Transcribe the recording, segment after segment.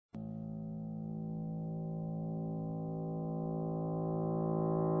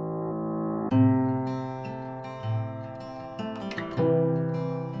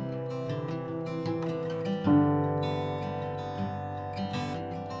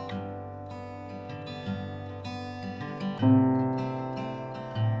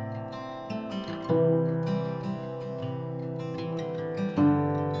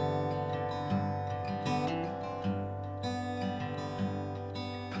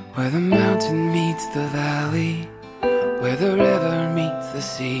Where the mountain meets the valley, where the river meets the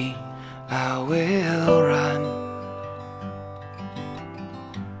sea, I will run.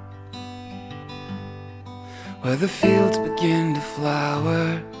 Where the fields begin to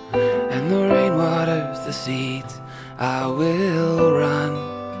flower and the rain waters the seeds, I will run.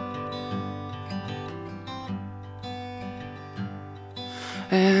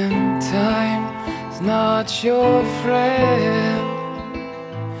 And time is not your friend,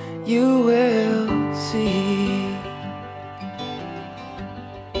 you will see.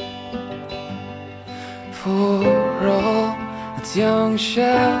 For all that's young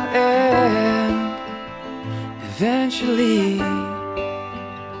shall end eventually.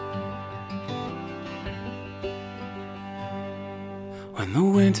 When the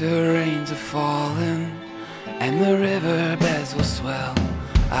winter rains are falling and the riverbeds will swell,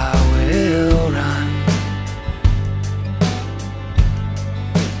 I will run.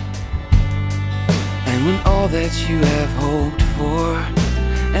 And when all that you have hoped for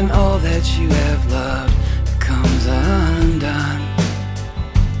and all that you have loved becomes undone,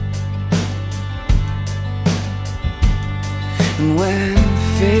 and when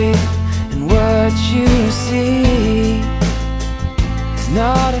faith in what you see is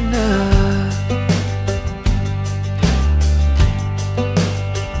not enough,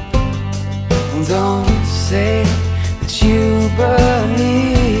 don't say that you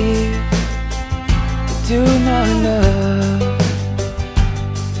believe, but do not love.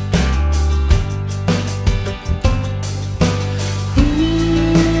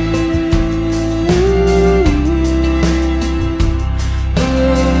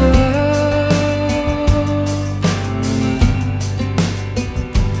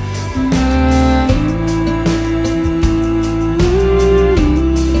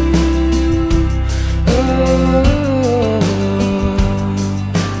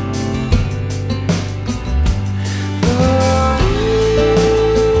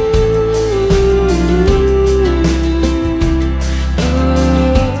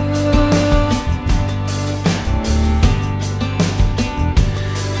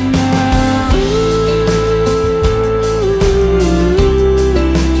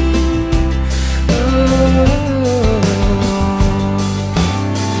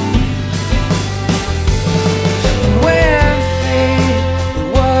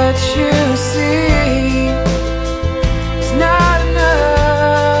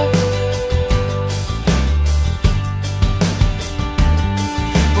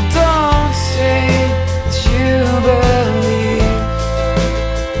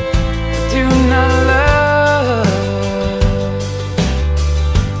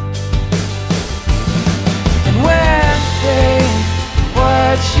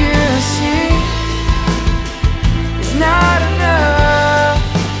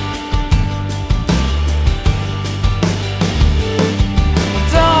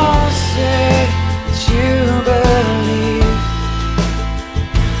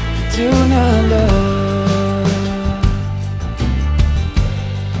 Do not love.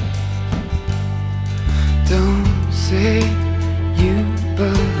 Don't say you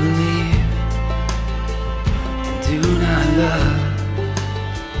believe. Do not love.